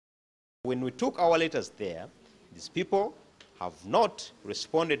When we took our letters there, these people have not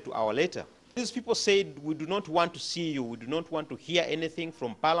responded to our letter. These people said, we do not want to see you, we do not want to hear anything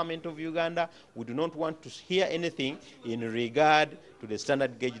from Parliament of Uganda, we do not want to hear anything in regard to the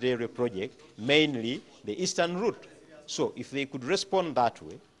standard gauge railway project, mainly the eastern route. So if they could respond that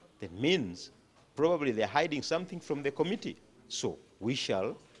way, that means probably they're hiding something from the committee. So we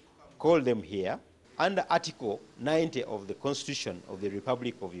shall call them here. Under Article 90 of the Constitution of the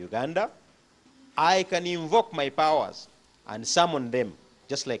Republic of Uganda, I can invoke my powers and summon them,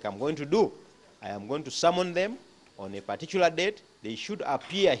 just like I'm going to do. I am going to summon them on a particular date. They should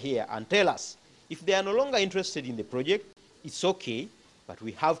appear here and tell us. If they are no longer interested in the project, it's okay, but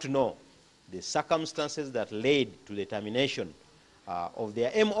we have to know the circumstances that led to the termination of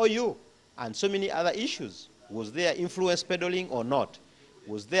their MOU and so many other issues. Was there influence peddling or not?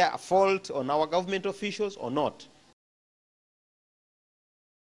 Was there a fault on our government officials or not?